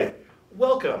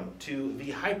Welcome to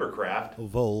the Hypercraft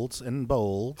Volts and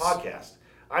Bolts podcast.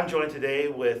 I'm joined today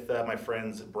with my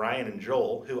friends Brian and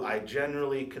Joel, who I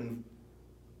generally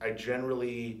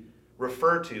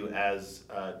refer to as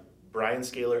Brian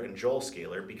Scalar and Joel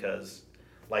Scalar because,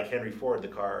 like Henry Ford, the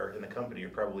car and the company are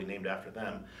probably named after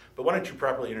them. But why don't you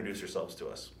properly introduce yourselves to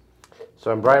us?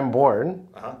 So I'm Brian Bourne,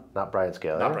 not Brian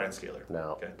Scalar. Not Brian Scalar.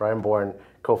 No, Okay. Brian Bourne,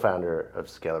 co-founder of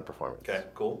Scalar Performance. Okay,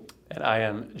 cool. And I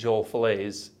am Joel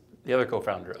Fillets, the other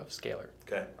co-founder of Scalar.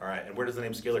 Okay, all right. And where does the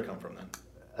name Scalar come from then?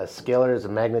 A scalar is a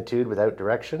magnitude without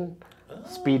direction. Oh.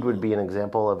 Speed would be an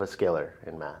example of a scalar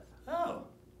in math. Oh.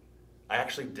 I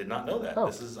actually did not know that.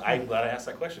 Oh. I'm glad I asked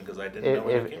that question because I didn't know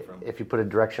where it came from. If you put a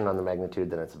direction on the magnitude,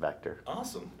 then it's a vector.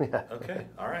 Awesome. Yeah. Okay.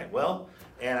 All right. Well,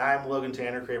 and I'm Logan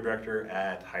Tanner, creative director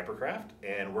at Hypercraft,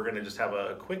 and we're going to just have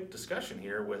a quick discussion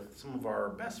here with some of our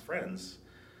best friends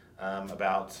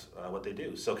about what they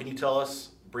do. So can you tell us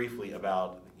briefly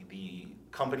about the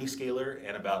company Scalar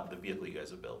and about the vehicle you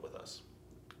guys have built with us?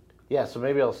 Yeah, so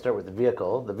maybe I'll start with the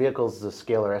vehicle. The vehicle's the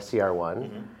Scalar SCR1.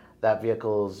 Mm-hmm. That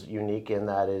vehicle's unique in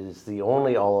that it is the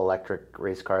only all-electric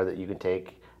race car that you can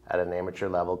take at an amateur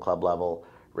level, club level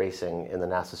racing in the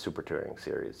NASA Super Touring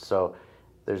series. So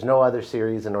there's no other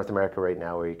series in North America right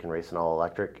now where you can race an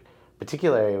all-electric.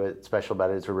 Particularly what's special about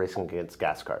it is we're racing against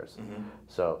gas cars. Mm-hmm.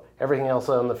 So everything else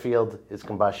on the field is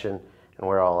combustion, and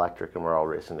we're all electric and we're all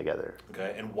racing together.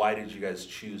 Okay. And why did you guys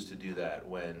choose to do that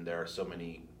when there are so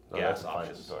many gas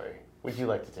options? Sorry. Would you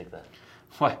like to take that?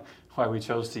 Why we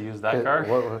chose to use that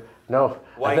car? No.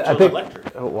 Why you chose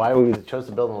electric? Why we chose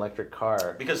to build an electric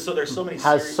car Because there's so many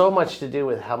has series. so much to do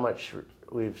with how much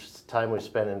time we've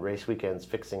spent in race weekends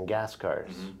fixing gas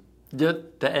cars. The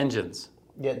engines.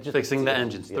 Yeah, just Fixing the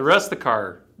engines. yeah. The rest of the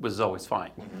car was always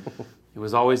fine. It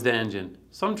was always the engine.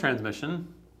 Some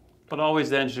transmission, but always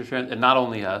the engine. And not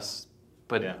only us,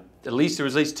 but Yeah. at least there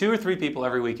was at least 2 or 3 people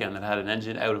every weekend that had an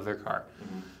engine out of their car.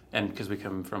 And because we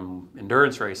come from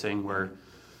endurance racing where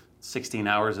 16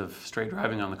 hours of straight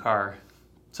driving on the car,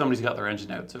 somebody's got their engine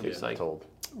out. So it's like,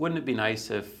 wouldn't it be nice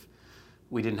if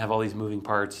we didn't have all these moving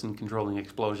parts and controlling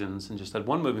explosions and just had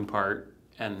one moving part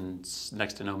and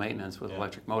next to no maintenance with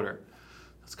electric motor?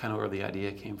 That's kind of where the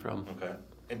idea came from. Okay.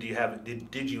 And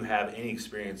did you have any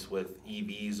experience with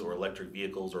EVs or electric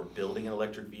vehicles or building an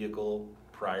electric vehicle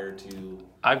prior to?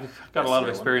 I've got a lot of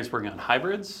SCR1? experience working on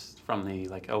hybrids from the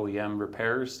OEM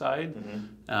repairs side,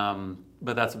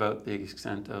 but that's about the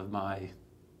extent of my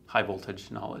high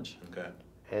voltage knowledge. Okay.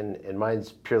 And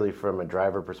mine's purely from a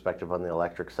driver perspective on the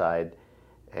electric side.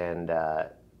 And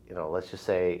let's just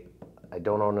say I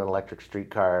don't own an electric street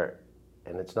car,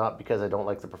 and it's not because I don't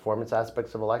like the performance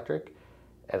aspects of electric,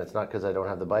 and it's not because I don't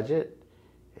have the budget.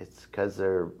 It's because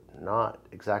they're not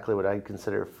exactly what I'd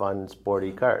consider fun,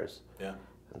 sporty cars. Yeah.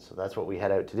 And so that's what we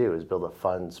head out to do, is build a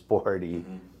fun, sporty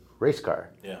race car.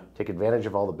 Yeah. Take advantage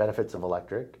of all the benefits of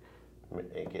electric,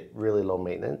 make it really low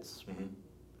maintenance,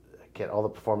 get all the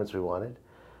performance we wanted,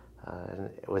 and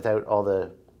without all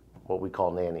the, what we call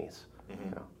nannies,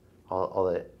 all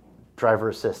the driver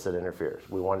assist that interferes.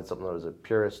 We wanted something that was a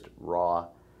purest, raw,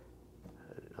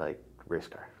 race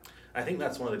car. I think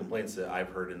that's one of the complaints that I've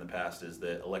heard in the past is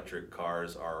that electric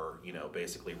cars are,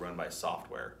 basically run by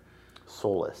software.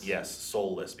 Soulless. Yes,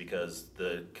 soulless, because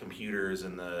the computers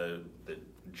and the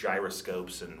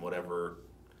gyroscopes and whatever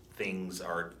things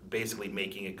are basically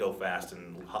making it go fast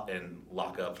and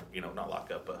lock up, not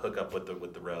lock up, but hook up with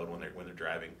the road when they're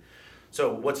driving.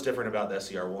 So what's different about the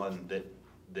SCR1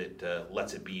 that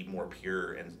lets it be more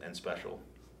pure and special?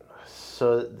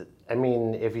 So,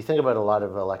 if you think about a lot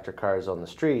of electric cars on the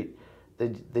street,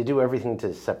 they do everything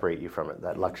to separate you from it,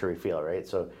 that luxury feel, right?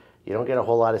 So you don't get a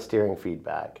whole lot of steering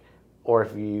feedback, or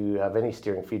if you have any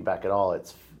steering feedback at all,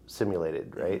 it's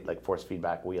simulated, right? Like force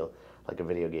feedback wheel, like a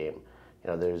video game.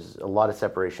 There's a lot of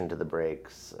separation to the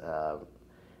brakes,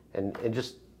 and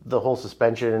just the whole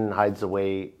suspension hides the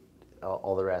weight,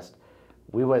 all the rest.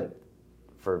 We went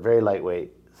for a very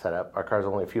lightweight setup. Our car's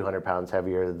only a few hundred pounds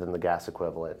heavier than the gas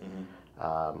equivalent.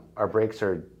 Our brakes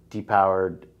are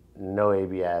depowered, no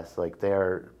ABS, they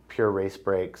are pure race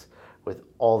brakes with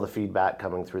all the feedback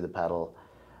coming through the pedal.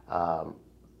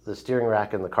 The steering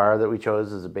rack in the car that we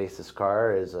chose as a basis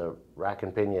car is a rack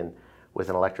and pinion with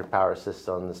an electric power assist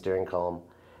on the steering column,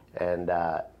 and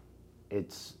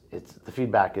it's the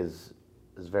feedback is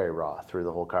very raw through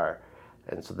the whole car,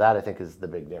 and so that I think is the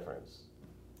big difference.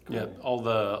 Yeah, all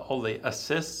the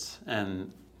assists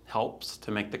and helps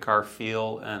to make the car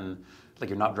feel and like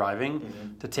you're not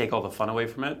driving, to take all the fun away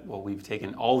from it. Well, we've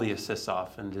taken all the assists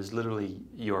off, and there's literally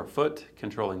your foot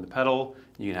controlling the pedal.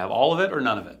 You can have all of it or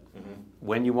none of it,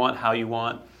 when you want, how you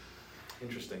want.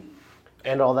 Interesting.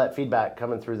 And all that feedback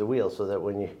coming through the wheel, so that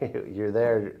when you're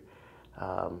there,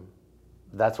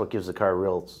 that's what gives the car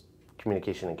real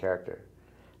communication and character.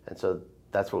 And so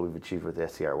that's what we've achieved with the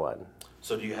SCR1.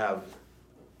 So do you have,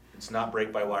 it's not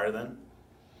brake-by-wire then?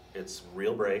 It's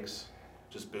real brakes,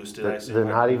 just boosted, I assume? They're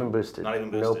not even boosted. Not even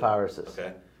boosted? No power assist.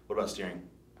 Okay. What about steering?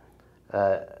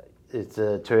 It's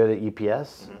a Toyota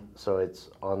EPS, so it's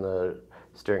on the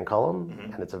steering column,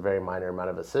 and it's a very minor amount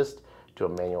of assist to a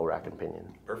manual rack and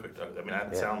pinion. Perfect. I mean,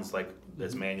 that sounds like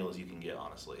as manual as you can get,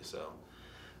 honestly. So,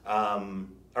 all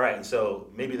right. And so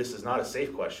maybe this is not a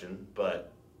safe question,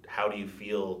 but how do you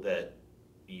feel that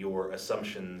your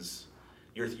assumptions,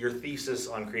 your thesis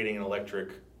on creating an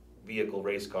electric vehicle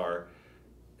race car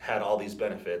had all these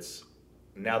benefits?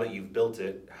 Now that you've built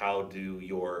it, have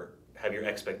your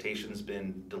expectations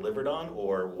been delivered on,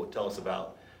 or tell us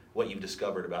about what you've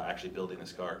discovered about actually building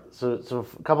this car? So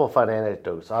a couple of fun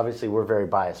anecdotes. Obviously, we're very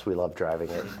biased. We love driving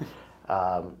it.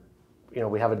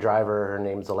 We have a driver. Her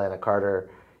name's Alana Carter.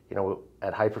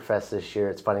 At Hyperfest this year,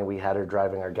 it's funny, we had her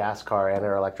driving our gas car and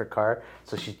our electric car.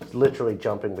 So she's literally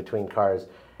jumping between cars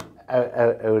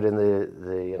out in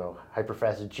the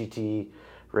Hyperfest GT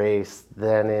race,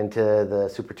 then into the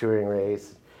Super Touring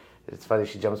race. It's funny,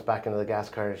 she jumps back into the gas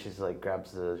car and she's like,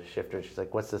 grabs the shifter and she's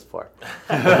like, what's this for?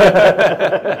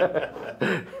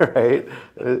 Right?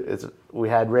 We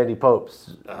had Randy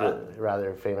Popes,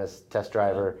 rather famous test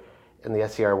driver in the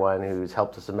SCR1, who's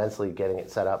helped us immensely getting it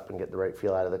set up and get the right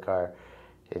feel out of the car.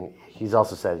 And he's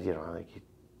also said, he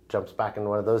jumps back into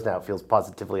one of those now, it feels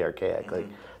positively archaic. Like,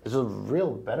 there's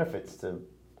real benefits to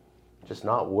just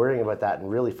not worrying about that and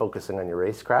really focusing on your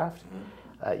racecraft.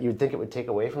 You'd think it would take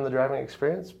away from the driving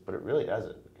experience, but it really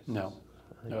doesn't. No,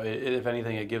 if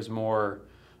anything, it gives more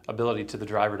ability to the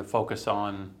driver to focus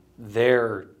on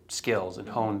their skills and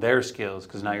hone their skills,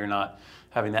 because now you're not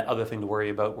having that other thing to worry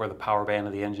about, where the power band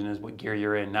of the engine is, what gear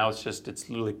you're in. Now it's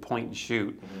literally point and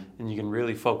shoot, and you can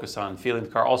really focus on feeling the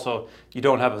car. Also, you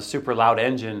don't have a super loud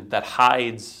engine that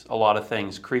hides a lot of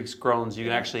things, creaks, groans. You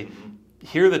can actually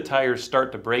hear the tires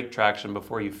start to break traction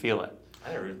before you feel it.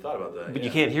 I never even thought about that. But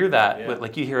you can't hear that, but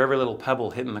like you hear every little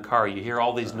pebble hitting the car. You hear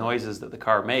all these noises that the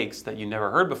car makes that you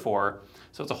never heard before.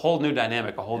 So it's a whole new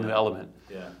dynamic, a whole new element.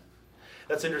 Yeah.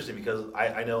 That's interesting, because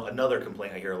I know another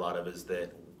complaint I hear a lot of is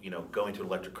that, going to an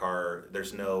electric car,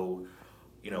 there's no,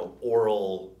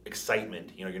 oral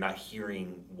excitement. You're not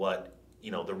hearing what,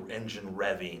 the engine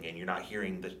revving, and you're not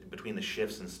hearing between the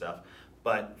shifts and stuff.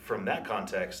 But from that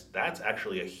context, that's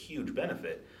actually a huge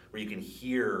benefit, where you can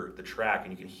hear the track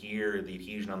and you can hear the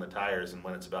adhesion on the tires and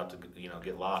when it's about to,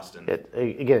 get lost. And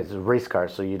again, it's a race car,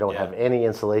 so you don't have any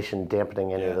insulation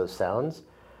dampening any of those sounds.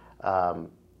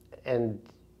 And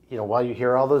while you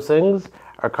hear all those things,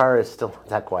 our car is still not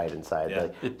that quiet inside. Yeah.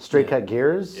 Like straight cut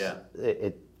gears,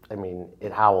 it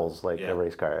howls like a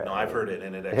race car. No, I've heard it,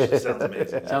 and it actually sounds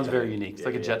amazing. It sounds very unique. It's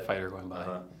like a jet fighter going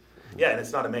by. Yeah, and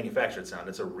it's not a manufactured sound.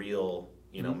 It's a real,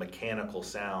 mechanical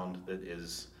sound that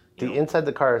is... The inside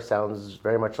the car sounds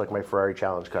very much like my Ferrari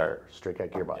Challenge car, straight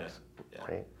cut gearbox. Yeah.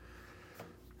 Right?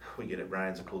 We get it.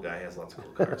 Ryan's a cool guy. He has lots of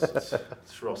cool cars.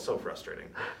 It's real, so frustrating.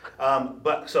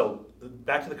 But so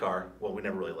back to the car. Well, we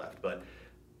never really left. But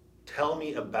tell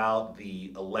me about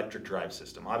the electric drive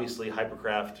system. Obviously,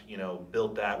 Hypercraft,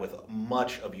 built that with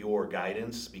much of your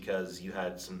guidance, because you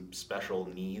had some special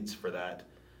needs for that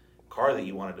car that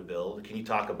you wanted to build. Can you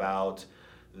talk about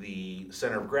the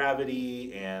center of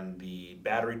gravity and the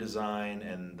battery design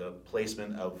and the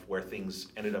placement of where things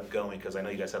ended up going? Because I know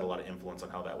you guys had a lot of influence on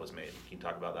how that was made. Can you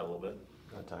talk about that a little bit?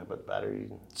 I'll talk about the battery.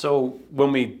 So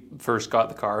when we first got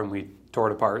the car and we tore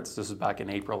it apart, this was back in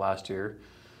April last year,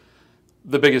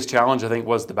 the biggest challenge, I think,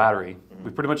 was the battery.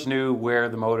 We pretty much knew where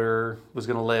the motor was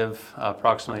going to live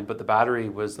approximately, but the battery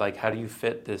was like, how do you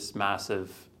fit this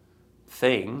massive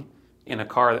thing in a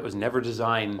car that was never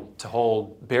designed to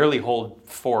barely hold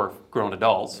 4 grown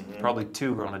adults, probably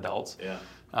 2 grown adults.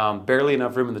 Barely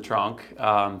enough room in the trunk.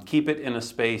 Keep it in a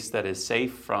space that is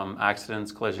safe from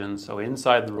accidents, collisions, so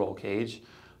inside the roll cage,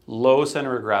 low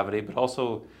center of gravity, but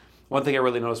also one thing I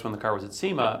really noticed when the car was at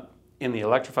SEMA, in the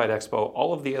Electrified Expo,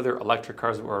 all of the other electric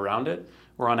cars that were around it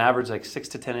were on average like 6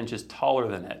 to 10 inches taller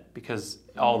than it, because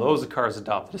all those cars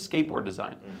adopted a skateboard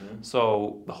design.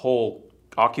 So the whole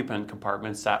occupant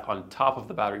compartment sat on top of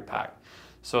the battery pack.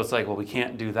 So it's like, well, we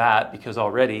can't do that, because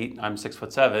already I'm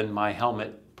 6'7", my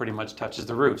helmet pretty much touches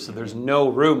the roof. So there's no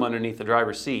room underneath the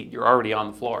driver's seat. You're already on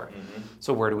the floor.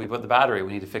 So where do we put the battery?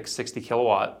 We need to fix 60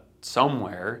 kilowatt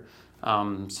somewhere.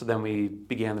 So then we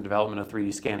began the development of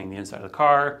 3D scanning the inside of the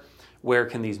car. where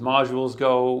can these modules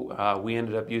go. We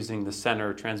ended up using the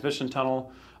center transmission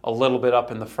tunnel a little bit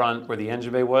up in the front where the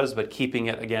engine bay was, but keeping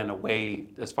it again away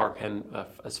as far from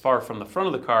the front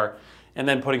of the car, and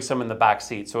then putting some in the back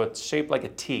seat. So it's shaped like a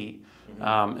T.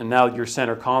 And now your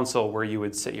center console where you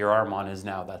would sit your arm on is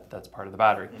now that's part of the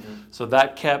battery. So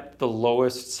that kept the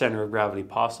lowest center of gravity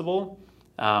possible,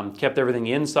 kept everything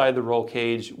inside the roll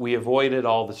cage. We avoided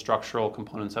all the structural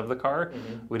components of the car.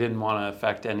 We didn't want to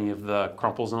affect any of the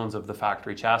crumple zones of the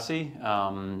factory chassis.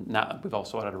 Now, we've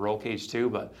also added a roll cage too,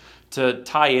 but to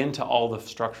tie into all the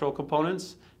structural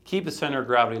components, keep the center of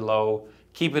gravity low,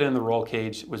 keep it in the roll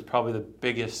cage was probably the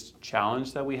biggest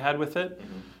challenge that we had with it.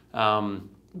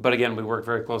 But again, we worked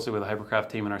very closely with the Hypercraft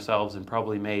team and ourselves and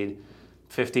probably made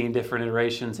 15 different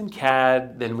iterations in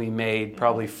CAD. Then we made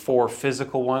probably 4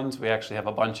 physical ones. We actually have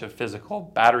a bunch of physical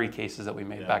battery cases that we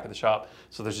made back at the shop.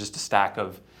 So there's just a stack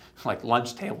of like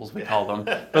lunch tables, we call them.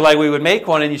 But like we would make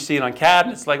one and you see it on CAD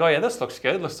and it's like, oh yeah, this looks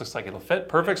good. This looks like it'll fit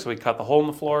perfect. So we cut the hole in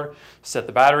the floor, set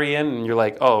the battery in, and you're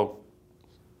like, oh,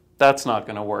 that's not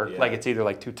going to work. Like it's either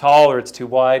like too tall or it's too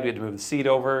wide. We had to move the seat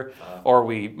over, or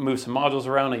we move some modules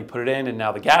around and you put it in, and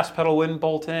now the gas pedal wouldn't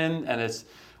bolt in, and it's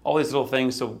all these little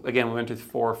things. So again, we went through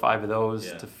 4 or 5 of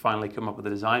those to finally come up with the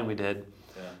design we did.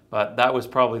 But that was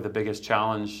probably the biggest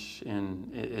challenge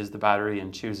is the battery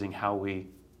and choosing how we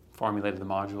formulated the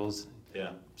modules.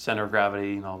 Center of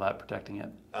gravity and all that, protecting it.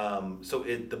 So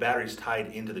the battery's tied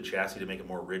into the chassis to make it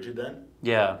more rigid then?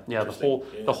 Yeah.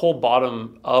 The whole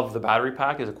bottom of the battery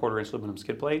pack is a 1/4-inch aluminum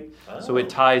skid plate. So it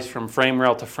ties from frame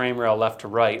rail to frame rail, left to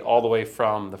right, all the way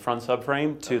from the front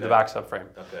subframe to the back subframe.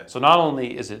 So not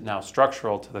only is it now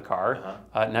structural to the car,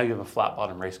 now you have a flat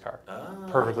bottom race car,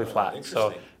 perfectly flat.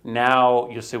 So now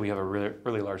you'll see we have a really,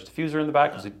 really large diffuser in the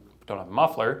back because we don't have a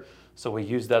muffler. So we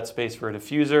used that space for a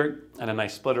diffuser and a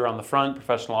nice splitter on the front.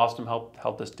 Professional Austin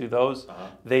helped us do those.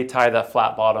 They tie that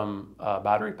flat bottom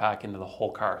battery pack into the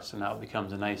whole car. So now it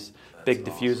becomes a nice big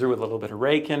diffuser with a little bit of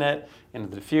rake in it,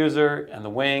 into the diffuser and the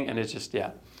wing, and it's just, Do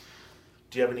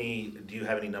you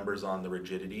have any numbers on the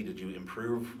rigidity? Did you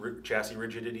improve chassis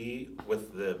rigidity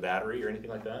with the battery or anything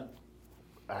like that?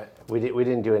 We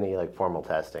didn't do any like formal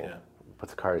testing. But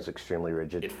the car is extremely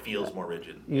rigid. It feels more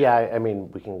rigid. Yeah, I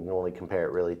mean, we can only compare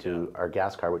it really to our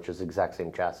gas car, which is the exact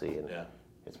same chassis, and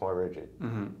it's more rigid.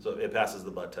 So it passes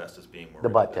the butt test as being more the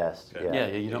rigid. butt test, Okay.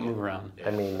 Yeah, you don't move around. I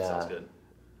mean, that sounds good.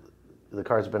 The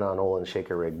car's been on oil and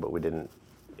shaker rig, but we didn't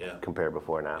compare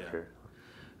before and after. Yeah.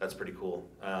 That's pretty cool.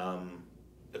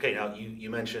 Okay, now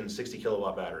you mentioned 60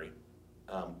 kilowatt battery.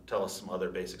 Tell us some other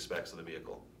basic specs of the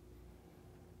vehicle.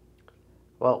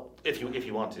 Well, if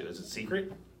you want to, is it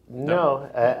secret? No,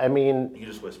 I mean... You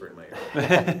just whisper in my ear.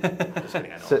 Just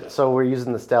kidding, I know so we're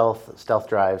using the stealth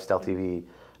drive, stealth EV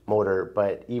motor,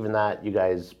 but even that you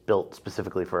guys built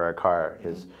specifically for our car,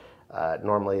 because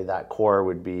normally that core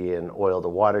would be an oil to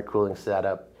water cooling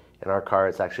setup. In our car,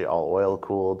 it's actually all oil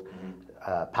cooled.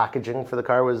 Packaging for the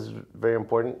car was very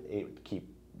important. To keep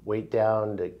weight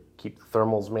down, to keep the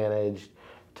thermals managed,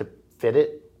 to fit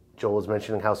it. Joel was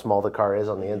mentioning how small the car is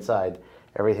on the inside.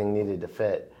 Everything needed to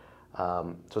fit.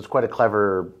 So it's quite a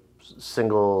clever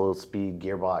single-speed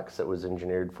gearbox that was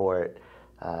engineered for it,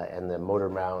 and the motor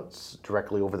mounts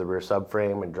directly over the rear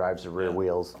subframe and drives the rear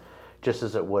wheels, just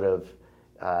as it would have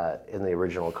in the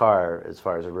original car as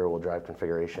far as a rear-wheel drive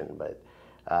configuration. But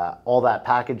all that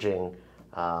packaging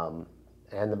and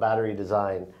the battery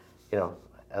design,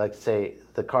 I like to say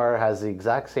the car has the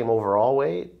exact same overall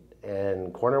weight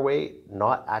and corner weight,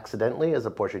 not accidentally, as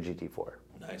a Porsche GT4.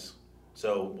 Nice.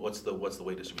 So what's the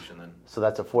weight distribution then? So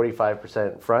that's a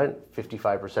 45% front,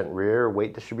 55% rear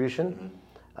weight distribution,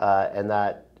 and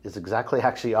that is exactly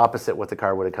actually opposite what the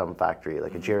car would have come factory.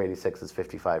 Like a GR86 is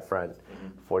 55 front,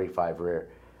 45 rear.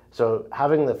 So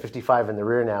having the 55 in the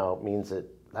rear now means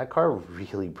that car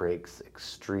really brakes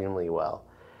extremely well.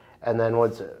 And then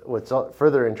what's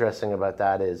further interesting about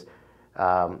that is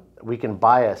we can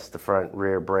bias the front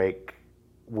rear brake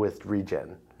with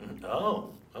regen.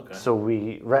 Oh. Okay. So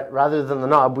we, rather than the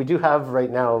knob, we do have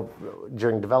right now,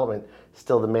 during development,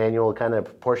 still the manual kind of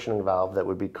proportioning valve that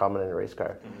would be common in a race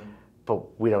car.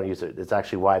 But we don't use it. It's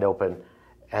actually wide open,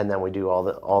 and then we do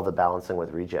all the balancing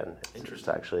with regen.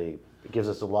 Interesting. It gives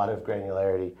us a lot of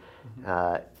granularity,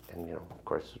 and of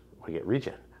course, we get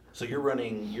regen. So you're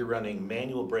running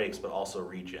manual brakes, but also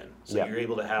regen. So you're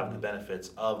able to have the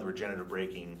benefits of the regenerative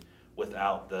braking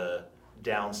without the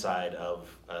downside of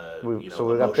so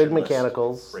we've got big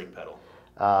mechanicals, brake pedal,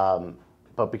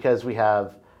 but because we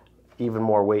have even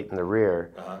more weight in the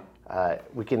rear,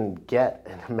 we can get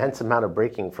an immense amount of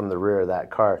braking from the rear of that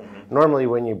car. Normally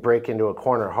when you brake into a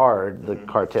corner hard, the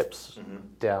car tips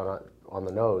down on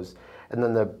the nose, and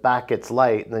then the back gets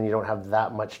light, and then you don't have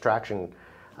that much traction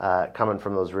coming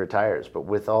from those rear tires. But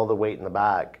with all the weight in the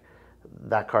back,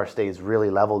 that car stays really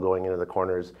level going into the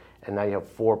corners, and now you have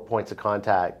 4 points of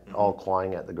contact all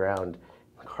clawing at the ground.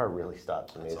 The car really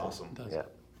stops. Amazing. That's awesome. Yeah.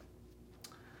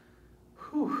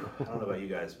 Whew. I don't know about you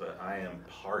guys, but I am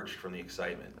parched from the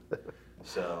excitement.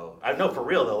 So I know for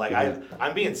real though, like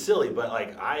I'm being silly, but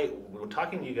like we're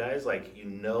talking to you guys, like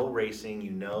racing,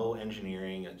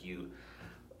 engineering, like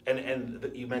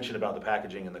and you mentioned about the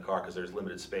packaging in the car because there's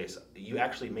limited space. You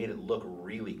actually made it look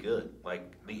really good.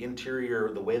 Like the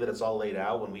interior, the way that it's all laid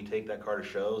out when we take that car to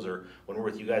shows or when we're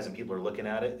with you guys and people are looking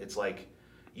at it, it's like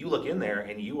you look in there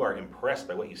and you are impressed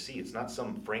by what you see. It's not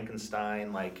some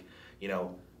Frankenstein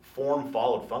form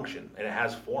followed function, and it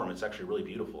has form. It's actually really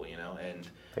beautiful, and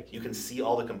you can see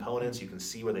all the components, you can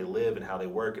see where they live and how they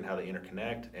work and how they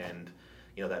interconnect, and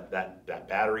that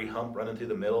battery hump running through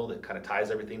the middle that kind of ties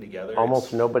everything together.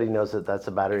 Almost nobody knows that that's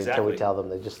a battery until we Exactly. tell them.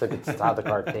 They just think it's how the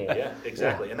car came. Yeah,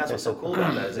 exactly. And that's what's so cool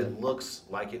about that is it looks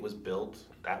like it was built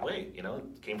that way.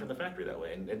 It came from the factory that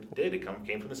way, and it did. It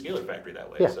came from the Scalar factory that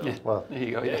way. Yeah. So, Well, There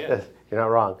you go. yeah. you're not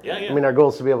wrong. Yeah, yeah. I mean, our goal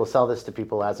is to be able to sell this to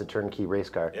people as a turnkey race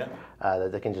car. Yeah.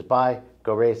 That they can just buy,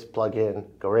 go race, plug in,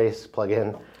 go race, plug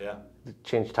in, Yeah,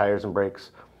 change tires and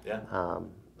brakes. yeah.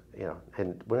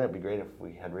 And wouldn't it be great if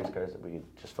we had race cars that we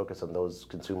could just focus on those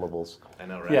consumables? I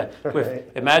know, right? Yeah.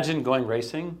 Imagine going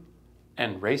racing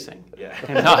and racing. Yeah.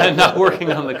 and not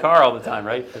working on the car all the time,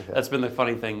 right? That's been the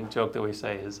funny joke that we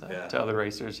say is Yeah. to other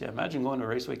racers. Yeah, imagine going to a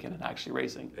race weekend and actually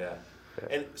racing. Yeah.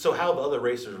 And so how have other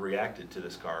racers reacted to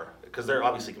this car? Because they're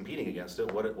obviously competing against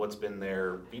it. What's been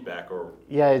their feedback? Or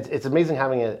Yeah, it's amazing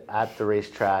having it at the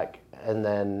racetrack, and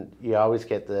then you always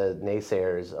get the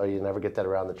naysayers. Oh, you never get that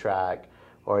around the track,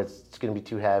 or it's going to be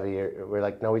too heavy. Or we're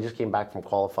like, no, we just came back from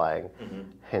qualifying,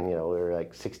 and we were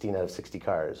like 16 out of 60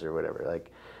 cars or whatever.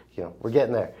 Like, we're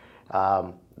getting there.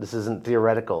 This isn't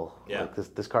theoretical. Yeah.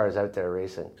 Like this car is out there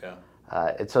racing. Yeah.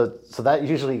 And so that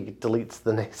usually deletes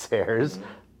the naysayers.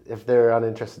 If they're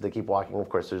uninterested, they keep walking. Of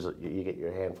course, you get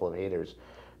your handful of haters,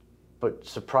 but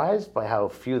surprised by how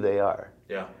few they are.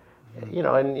 Yeah.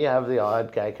 And you have the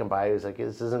odd guy come by who's like,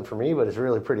 "This isn't for me, but it's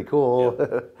really pretty cool."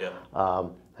 Yeah.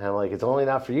 And I'm like, "It's only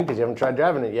not for you because you haven't tried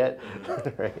driving it yet."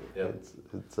 Right? Yeah.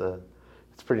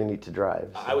 It's pretty neat to drive.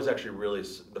 I was actually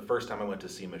the first time I went to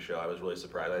SEMA show, I was really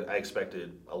surprised. I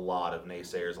expected a lot of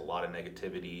naysayers, a lot of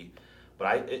negativity, but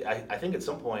I think at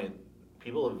some point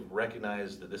people have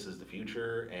recognized that this is the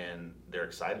future and they're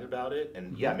excited about it.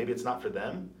 And yeah, maybe it's not for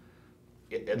them,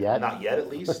 not yet at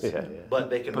least, Yeah. but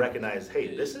they can recognize,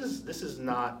 hey, this is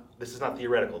not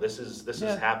theoretical. This is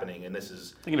happening, and this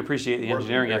is. They can appreciate the working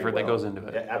engineering very effort that well. goes into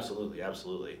it. Yeah,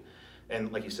 absolutely.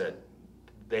 And like you said,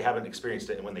 they haven't experienced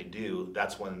it, and when they do,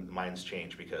 that's when minds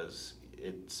change because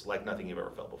it's like nothing you've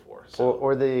ever felt before. So.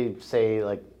 Or they say,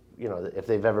 like, if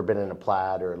they've ever been in a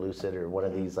Plaid or a Lucid or one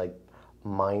of these like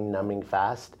mind-numbing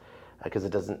fast, because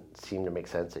it doesn't seem to make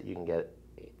sense that you can get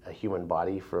a human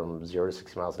body from 0 to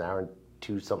 60 miles an hour in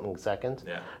 2-something seconds.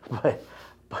 Yeah. But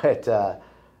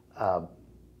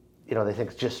they think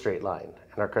it's just straight line,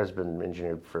 and our car's been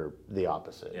engineered for the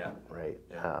opposite. Yeah. Right.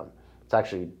 Yeah. It's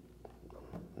actually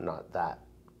not that,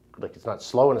 like, it's not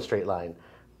slow in a straight line,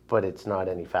 but it's not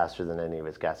any faster than any of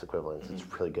its gas equivalents. It's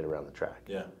really good around the track.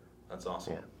 Yeah, that's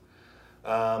awesome. Yeah.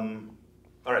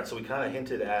 All right, so we kind of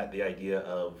hinted at the idea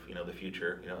of the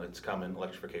future. It's coming,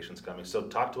 electrification's coming. So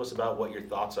talk to us about what your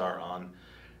thoughts are on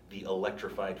the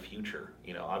electrified future.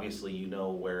 Obviously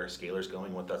where Scalar's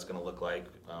going, what that's going to look like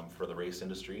for the race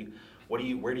industry. Where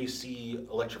do you see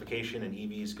electrification and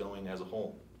EVs going as a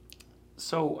whole?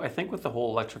 So I think with the whole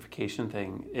electrification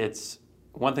thing, it's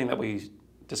one thing that we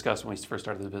discussed when we first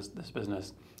started this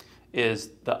business is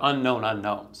the unknown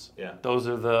unknowns. Yeah. Those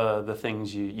are the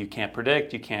things you can't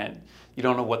predict. You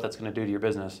don't know what that's going to do to your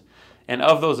business. And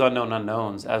of those unknown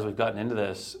unknowns, as we've gotten into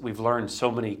this, we've learned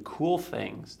so many cool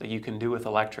things that you can do with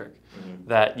electric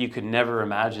that you could never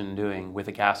imagine doing with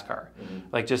a gas car.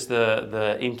 Like just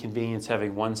the inconvenience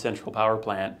having one central power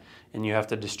plant and you have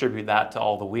to distribute that to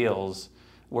all the wheels.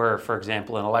 Where, for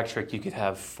example, in electric, you could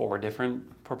have 4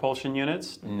 different propulsion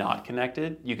units not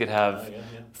connected. You could have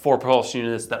 4 propulsion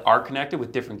units that are connected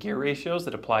with different gear ratios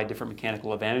that apply different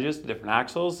mechanical advantages to different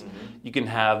axles. You can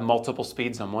have multiple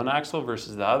speeds on one axle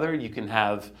versus the other. You can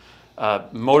have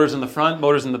motors in the front,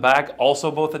 motors in the back,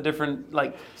 also both at different,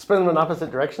 Spin them in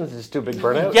opposite directions, just do a big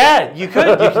burnout? Yeah, you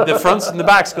could. The fronts and the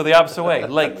backs go the opposite way.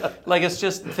 Like it's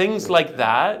just things like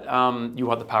that. You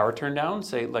want the power turned down,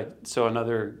 so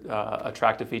another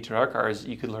attractive feature in our car is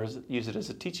you could use it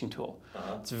as a teaching tool.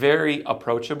 It's very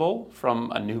approachable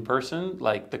from a new person.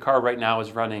 Like the car right now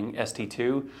is running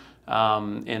ST2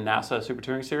 in NASA Super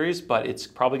Touring Series, but it's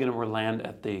probably going to land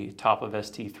at the top of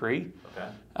ST3.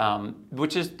 Okay.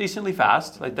 Which is decently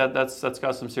fast. Like that's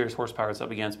got some serious horsepower it's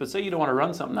up against. But say you don't want to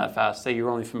run something that fast. Say you're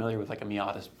only familiar with like a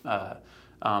Miata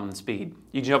speed.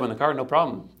 You can jump in the car, no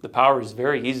problem. The power is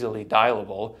very easily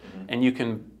dialable, and you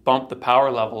can bump the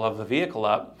power level of the vehicle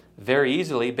up very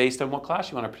easily based on what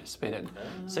class you want to participate in.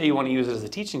 Say you want to use it as a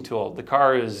teaching tool. The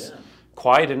car is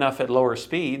quiet enough at lower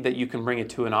speed that you can bring it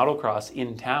to an autocross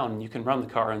in town, and you can run the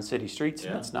car on city streets,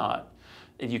 and it's not.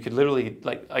 You could literally,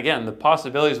 like, again, the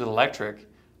possibilities with electric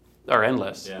are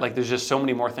endless. Yeah. Like, there's just so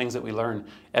many more things that we learn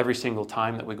every single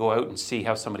time that we go out and see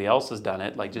how somebody else has done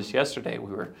it. Like, just yesterday,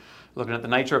 we were looking at the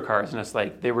nitro cars, and it's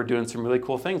like they were doing some really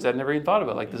cool things I'd never even thought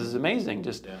about. Like, this is amazing.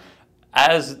 Just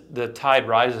as the tide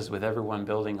rises with everyone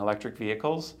building electric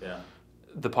vehicles,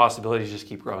 the possibilities just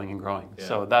keep growing and growing.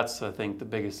 So that's, I think, the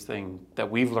biggest thing that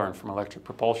we've learned from electric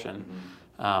propulsion.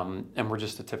 And we're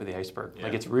just the tip of the iceberg.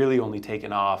 Like, it's really only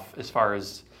taken off as far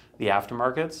as the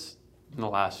aftermarkets in the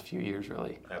last few years,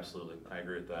 really. Absolutely. I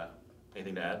agree with that.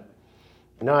 Anything to add?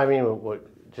 No, I mean,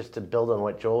 just to build on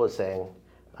what Joel was saying,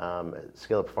 at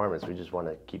Scalar Performance, we just want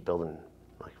to keep building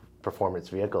like performance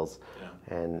vehicles.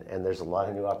 And there's a lot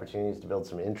of new opportunities to build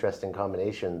some interesting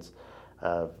combinations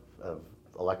of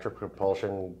electric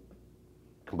propulsion,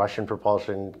 combustion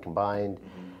propulsion combined.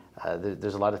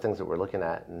 There's a lot of things that we're looking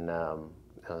at, and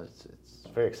it's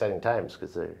very exciting times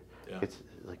because it's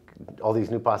like all these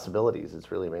new possibilities.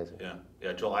 It's really amazing.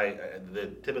 Yeah, Joel. The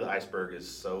tip of the iceberg is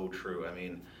so true. I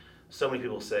mean, so many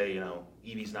people say,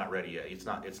 EV's not ready yet. It's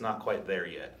not quite there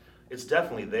yet. It's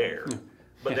definitely there,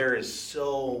 but there is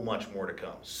so much more to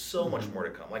come. So much more to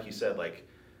come. Like you said,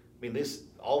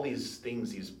 all these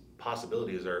things, these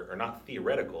possibilities are not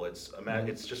theoretical. It's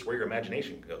just where your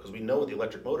imagination can go, because we know what the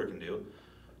electric motor can do.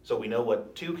 So we know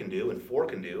what 2 can do, and 4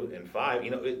 can do, and 5.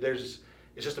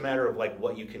 It's just a matter of like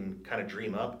what you can kind of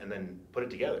dream up and then put it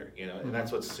together. And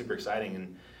that's what's super exciting.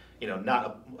 And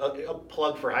not a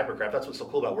plug for Hypercraft. That's what's so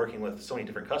cool about working with so many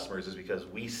different customers, is because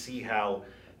we see how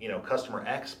customer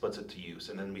X puts it to use,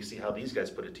 and then we see how these guys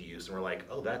put it to use, and we're like,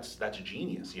 oh, that's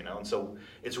genius. And so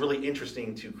it's really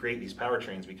interesting to create these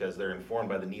powertrains because they're informed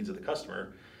by the needs of the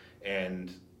customer,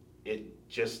 and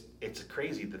it's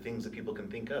crazy the things that people can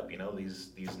think up.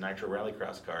 These nitro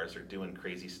rallycross cars are doing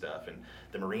crazy stuff, and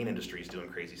the marine industry is doing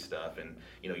crazy stuff, and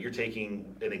you're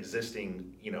taking an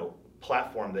existing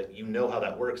platform that how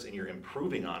that works, and you're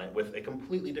improving on it with a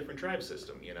completely different drive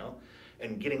system,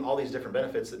 and getting all these different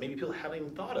benefits that maybe people haven't even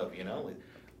thought of.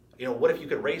 What if you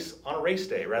could race on a race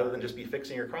day rather than just be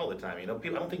fixing your car all the time? I don't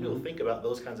think people think about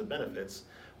those kinds of benefits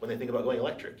when they think about going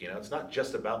electric. It's not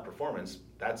just about performance.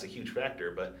 That's a huge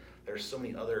factor, but there's so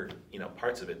many other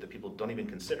parts of it that people don't even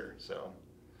consider. So,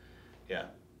 yeah.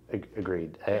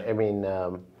 Agreed. I mean,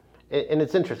 and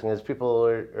it's interesting as people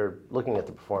are looking at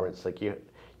the performance. Like you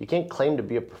can't claim to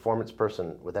be a performance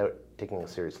person without taking a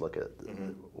serious look at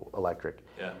electric.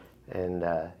 Yeah. And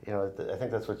I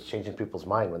think that's what's changing people's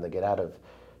mind when they get out of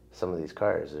some of these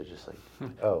cars. They're just like,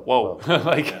 oh, whoa,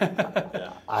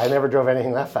 well, I never drove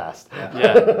anything that fast.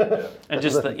 And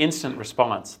just the instant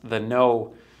response, the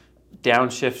no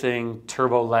downshifting,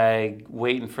 turbo lag,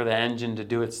 waiting for the engine to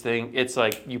do its thing. It's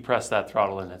like you press that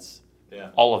throttle and it's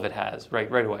all of it has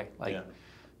right away.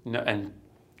 No, and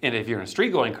if you're in a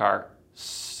street going car,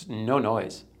 no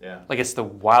noise. Like it's the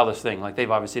wildest thing. Like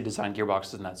they've obviously designed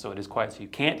gearboxes and that, so it is quiet, so you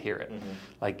can't hear it.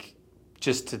 Like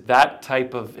just to that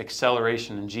type of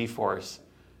acceleration and G-force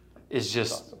is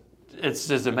just awesome. It's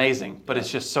just amazing. But it's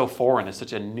just so foreign. It's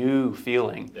such a new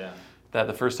feeling that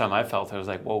the first time I felt it, I was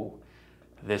like, whoa,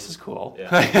 this is cool. And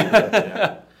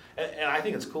I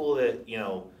think it's cool that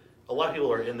a lot of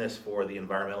people are in this for the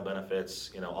environmental benefits,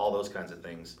 all those kinds of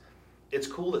things. It's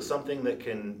cool that something that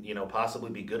can, possibly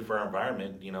be good for our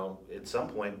environment, at some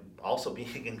point also be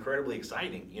incredibly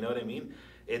exciting. You know what I mean?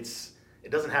 It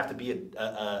doesn't have to be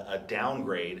a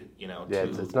downgrade,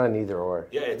 it's not an either or.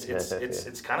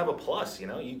 It's kind of a plus.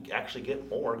 You actually get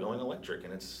more going electric,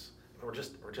 and we're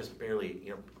just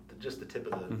barely, just the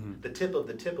tip of the tip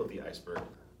of the iceberg.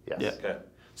 Yes. Okay.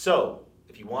 So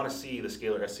if you want to see the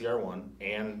Scalar SCR1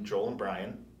 and Joel and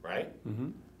Brian, right?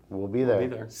 We'll be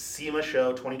there. SEMA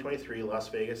Show 2023, Las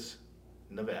Vegas,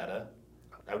 Nevada.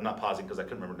 I'm not pausing because I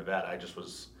couldn't remember Nevada. I just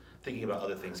was thinking about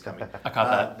other things coming. I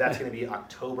caught that. That's going to be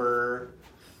October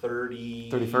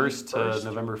 31st to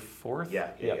November 4th.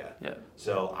 Yeah.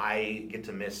 So I get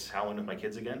to miss Halloween with my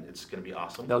kids again. It's going to be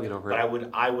awesome. They'll get over it. But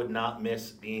I would not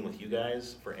miss being with you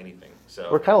guys for anything. So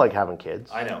we're kind of like having kids.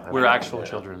 I know. We're actual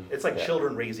children. It's like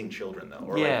children raising children, though.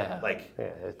 Or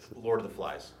it's Lord of the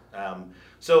Flies.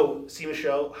 So SEMA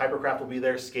show, Hypercraft will be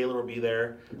there, Scalar will be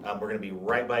there. We're going to be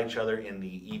right by each other in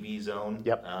the EV zone.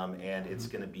 Yep. And it's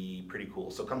going to be pretty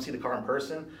cool. So come see the car in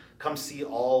person. Come see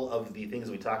all of the things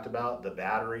we talked about, the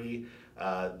battery,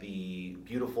 the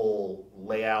beautiful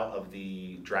layout of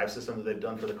the drive system that they've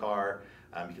done for the car.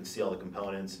 You can see all the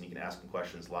components and you can ask them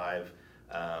questions live.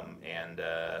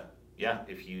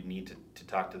 If you need to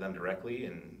talk to them directly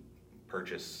and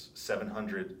purchase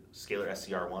 700 Scalar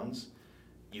SCR1s,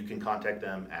 you can contact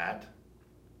them at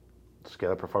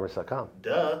ScalarPerformance.com.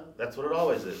 Duh, that's what it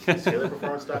always is.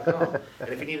 ScalarPerformance.com. And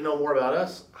if you need to know more about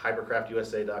us,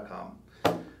 HypercraftUSA.com.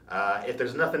 If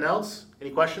there's nothing else,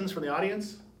 any questions from the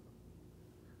audience?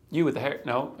 You with the hair?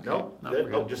 No? Okay. No? No, Good?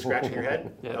 we're Oh, just scratching your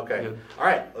head? Yeah, Okay. good. All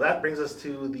right. Well, that brings us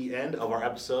to the end of our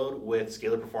episode with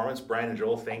Scalar Performance. Brian and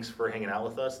Joel, thanks for hanging out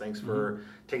with us. Thanks for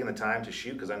taking the time to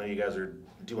shoot, because I know you guys are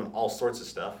doing all sorts of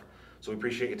stuff. So we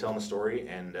appreciate you telling the story,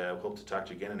 and hope to talk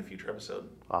to you again in a future episode.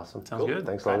 Awesome. Sounds good.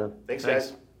 Thanks, All right. Logan. Thanks, Thanks.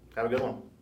 guys. Have a good one.